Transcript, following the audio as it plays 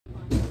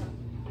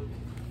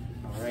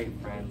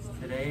Alright friends,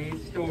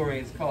 today's story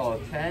is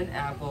called 10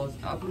 Apples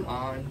Up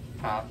on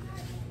Top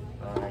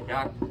by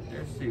Dr.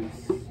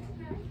 Seuss. This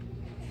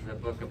is a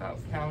book about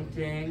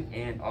counting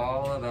and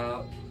all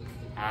about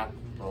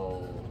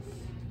apples.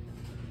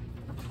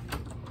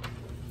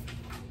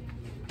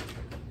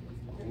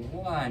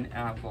 One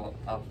apple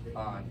up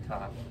on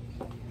top,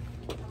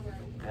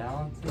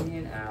 balancing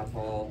an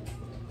apple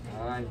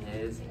on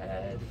his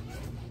head.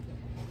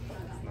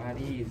 It's not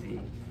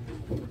easy.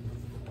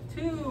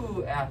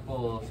 Two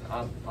apples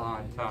up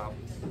on top.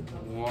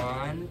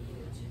 One,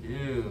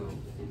 two.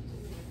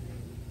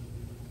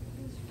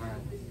 His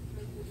friends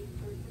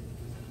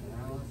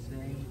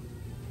balancing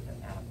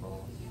the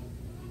apples.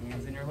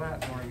 Hands in your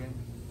lap, Morgan.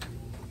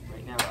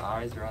 Right now, our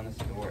eyes are on the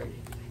story.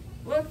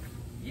 Look,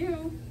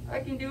 you, I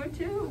can do it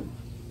too.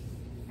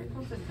 Here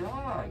comes a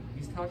dog.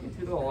 He's talking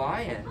to the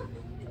lion.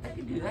 I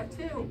can do that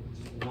too.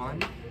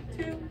 One,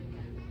 two.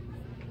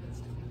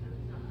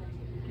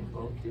 We can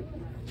both do it.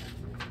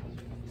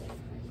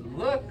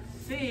 Look,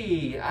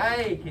 see,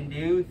 I can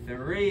do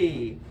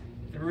three.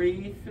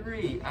 Three,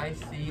 three. I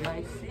see,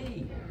 I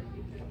see.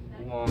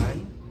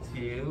 One,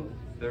 two,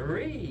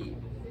 three.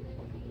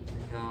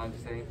 The dog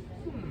saying,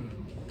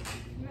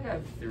 you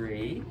have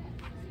three.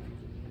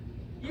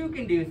 You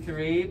can do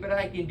three, but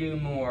I can do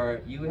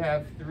more. You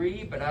have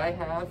three, but I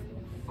have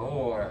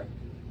four.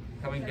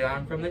 Coming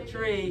down from the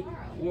tree.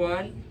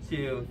 One,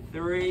 two,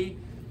 three,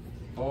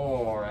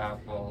 four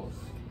apples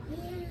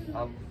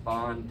up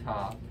on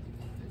top.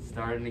 It's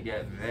starting to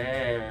get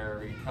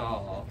very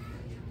tall.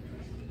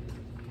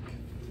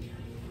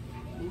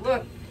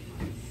 Look,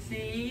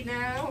 see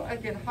now? I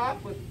can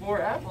hop with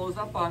four apples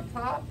up on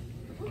top.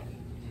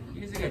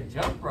 Using a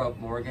jump rope,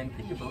 Morgan.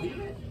 Can you believe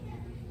it?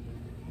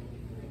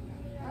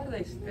 How do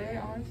they stay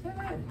on his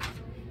head?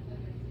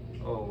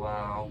 Oh,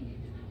 wow.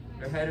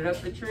 They're headed up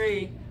the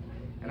tree.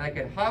 And I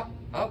can hop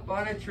up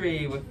on a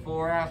tree with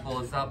four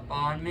apples up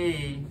on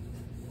me.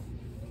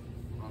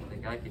 I don't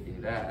think I could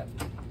do that.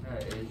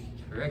 That is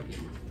tricky.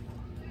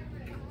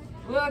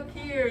 Look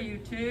here, you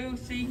two.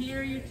 See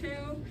here, you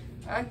two?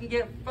 I can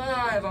get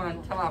five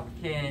on top,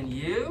 can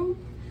you?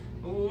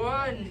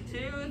 One,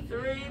 two,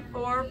 three,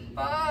 four,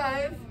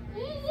 five.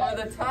 For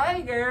the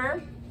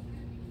tiger.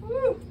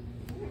 Woo.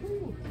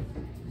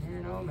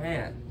 Man, oh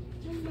man.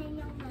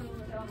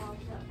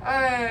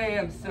 I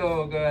am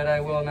so good, I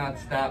will not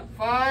stop.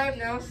 Five,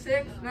 now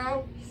six,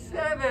 now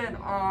seven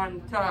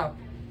on top.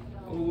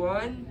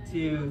 One,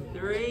 two,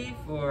 three,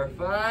 four,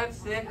 five,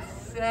 six,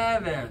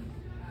 seven.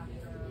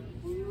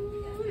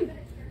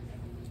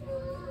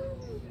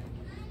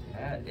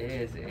 That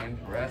is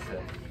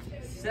impressive.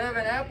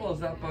 Seven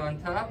apples up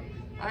on top.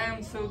 I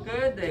am so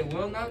good, they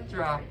will not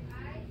drop.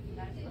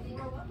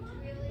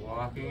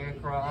 Walking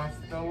across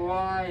the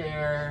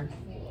wire.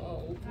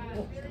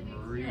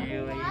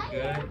 Really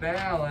good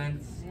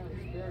balance.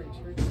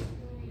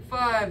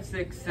 5,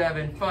 6,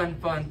 7, fun,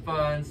 fun,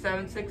 fun.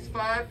 7, 6,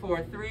 5,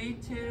 4, 3,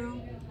 2,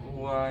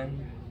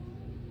 1.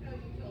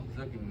 He's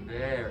looking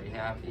very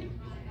happy.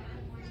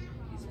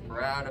 He's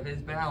proud of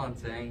his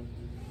balancing.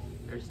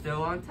 They're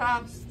still on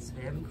top, so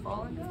they haven't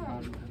fallen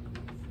down.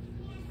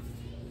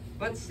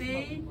 But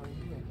see,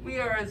 we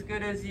are as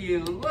good as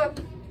you. Look,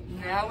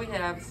 now we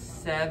have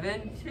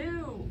 7,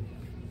 2.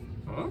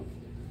 Huh?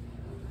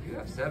 You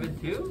have 7,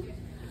 2?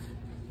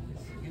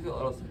 He's a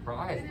little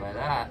surprised by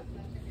that.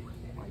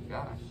 Oh my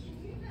gosh.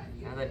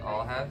 Now they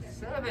all have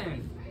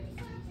 7.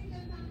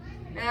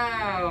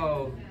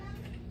 Now,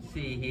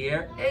 see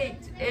here, 8.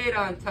 8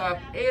 on top.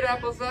 8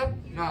 apples up,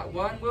 not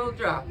one will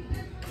drop.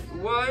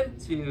 1,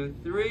 2,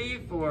 3,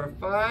 4,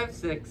 5,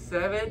 6,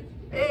 7,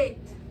 8.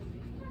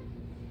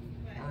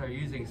 Now they're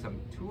using some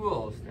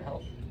tools to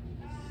help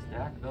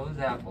stack those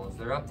apples.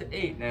 They're up to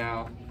 8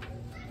 now.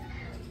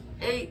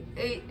 8,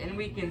 8, and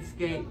we can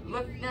skate.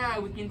 Look now,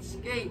 we can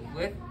skate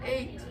with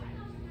 8.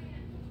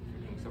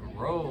 Doing some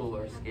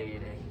roller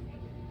skating.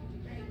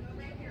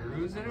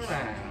 Cruising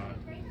around.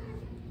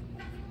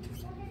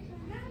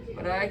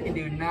 But I can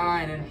do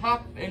 9 and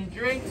hop and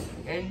drink,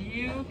 and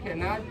you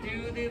cannot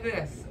do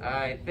this,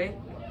 I think.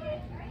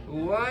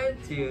 1,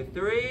 2,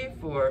 3,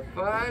 4,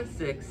 5,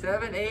 6,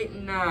 7, 8,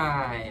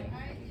 9.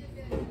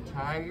 The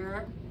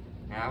tiger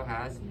now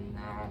has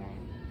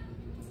 9.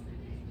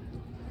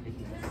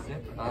 Taking a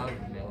sip of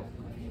milk.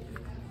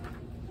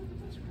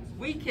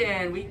 We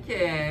can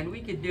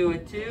do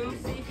it too.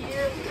 See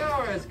here, we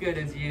are as good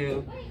as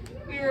you.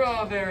 We are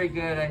all very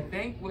good, I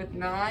think. With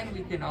 9,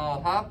 we can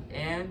all hop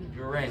and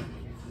drink.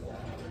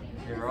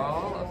 They're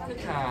all up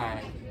to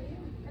 9.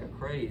 They're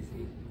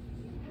crazy.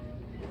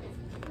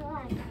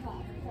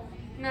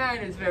 9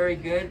 is very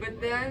good, but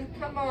then,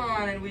 come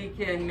on, and we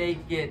can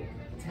make it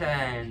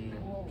 10.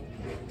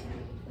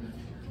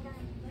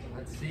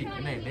 Let's see,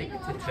 can they make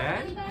it to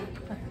 10?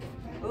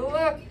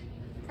 Look,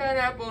 10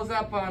 apples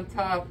up on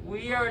top.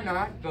 We are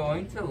not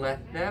going to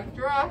let them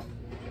drop.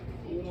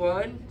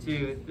 1,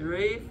 2,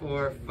 3,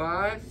 4,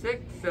 5,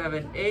 6,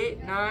 7,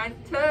 8, 9,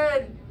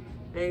 10.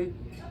 They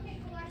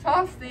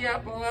tossed the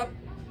apple up,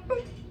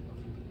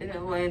 and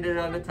it landed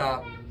on the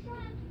top.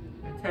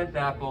 The 10th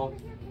apple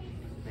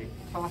They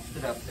tossed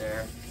it up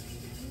there.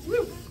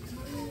 Woo!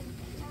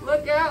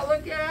 Look out,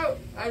 look out!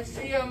 I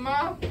see a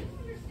mop.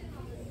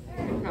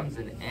 Here comes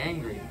an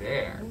angry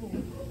bear.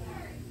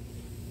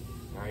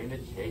 Starting to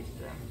chase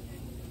them.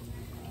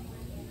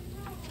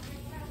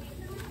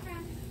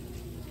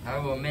 I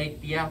will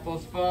make the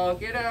apples fall.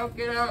 Get out,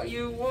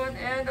 you one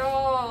and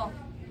all.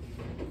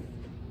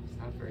 He's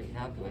not very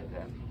happy with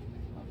them.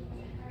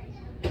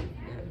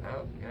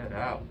 Get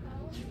out.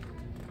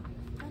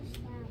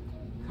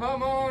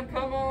 Come on,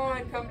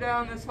 come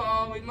down this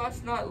hall. We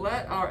must not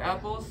let our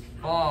apples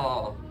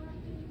fall.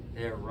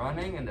 They're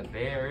running and the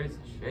bear is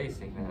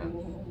chasing them.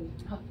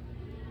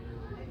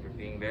 You're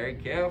being very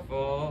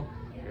careful.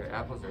 Your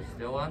apples are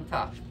still on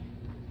top.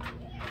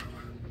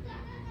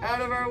 Out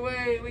of our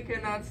way, we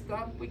cannot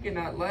stop. We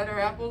cannot let our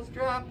apples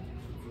drop.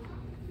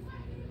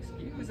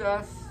 Excuse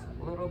us,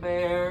 little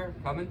bear,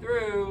 coming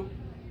through.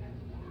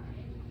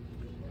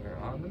 We're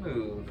on the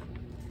move.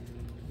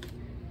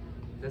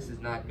 This is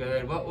not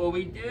good. What will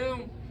we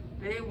do?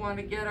 They want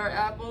to get our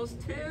apples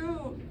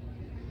too.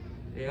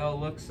 They all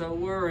look so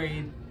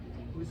worried.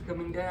 Who's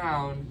coming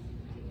down?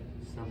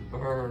 Some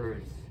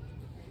birds.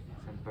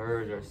 Some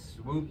birds are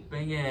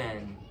swooping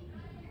in.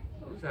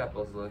 Those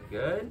apples look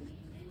good.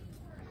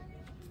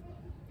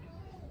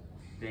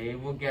 They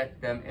will get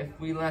them if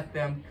we let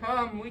them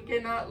come. We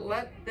cannot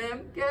let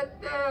them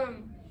get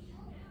them.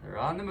 They're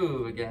on the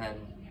move again.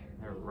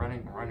 They're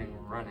running.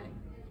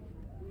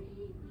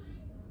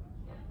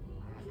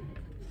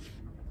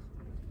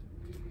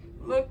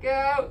 Look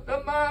out!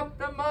 The mop!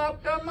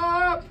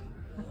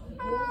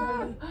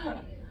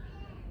 Ah.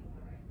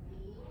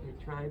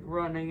 They tried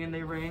running and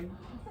they ran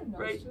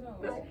right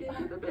back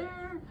into the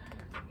bear.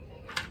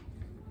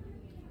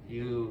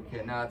 You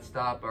cannot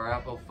stop our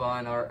apple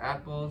fun. Our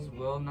apples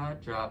will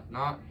not drop,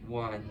 not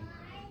one.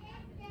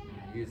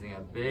 I'm using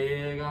a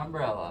big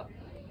umbrella.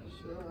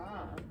 Sure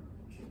are.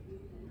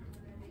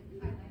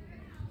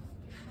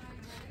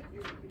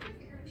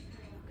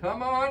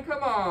 Come on.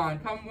 Come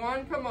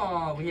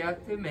on. We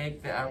have to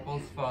make the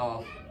apples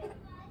fall.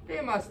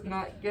 They must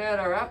not get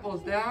our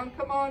apples down.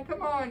 Come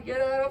on. Get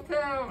out of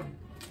town.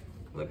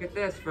 Look at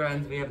this,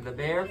 friends. We have the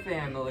bear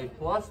family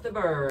plus the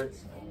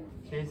birds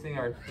chasing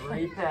our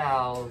three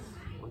pals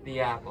with the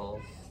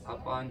apples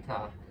up on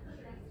top.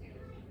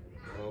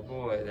 Oh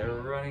boy, they're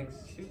running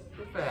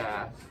super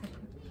fast.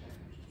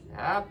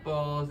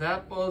 Apples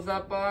up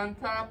on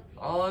top.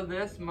 All of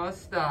this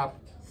must stop.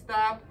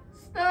 Stop!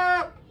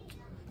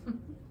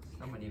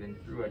 Someone even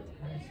threw a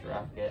tennis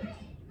racket.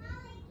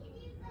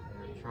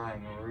 They're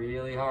trying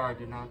really hard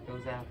to knock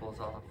those apples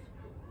off.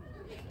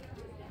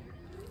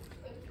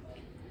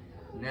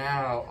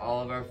 Now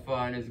all of our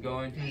fun is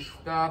going to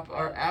stop.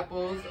 Our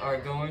apples are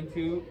going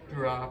to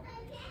drop.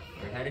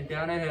 We're headed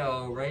down a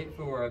hill right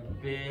for a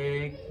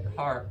big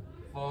cart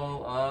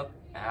full of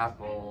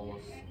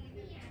apples.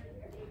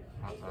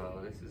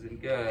 Uh-oh, this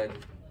isn't good.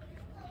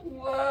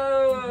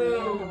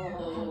 Whoa!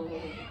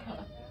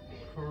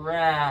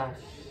 Crash.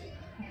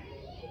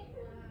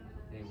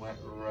 They went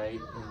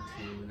right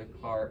into the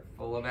cart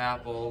full of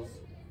apples.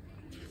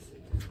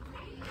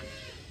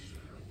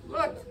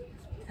 Look!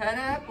 10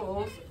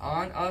 apples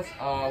on us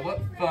all.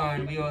 What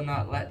fun. We will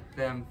not let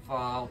them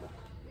fall.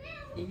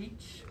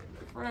 Each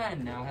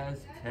friend now has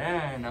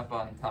 10 up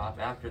on top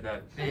after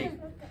that big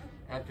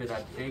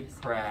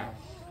crash.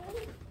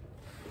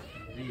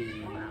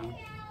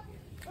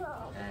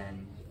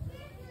 And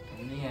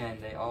in the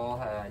end, they all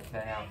had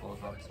 10 apples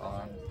up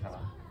on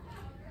top.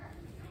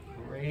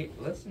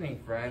 Great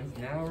listening, friends.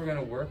 Now we're going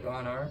to work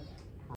on our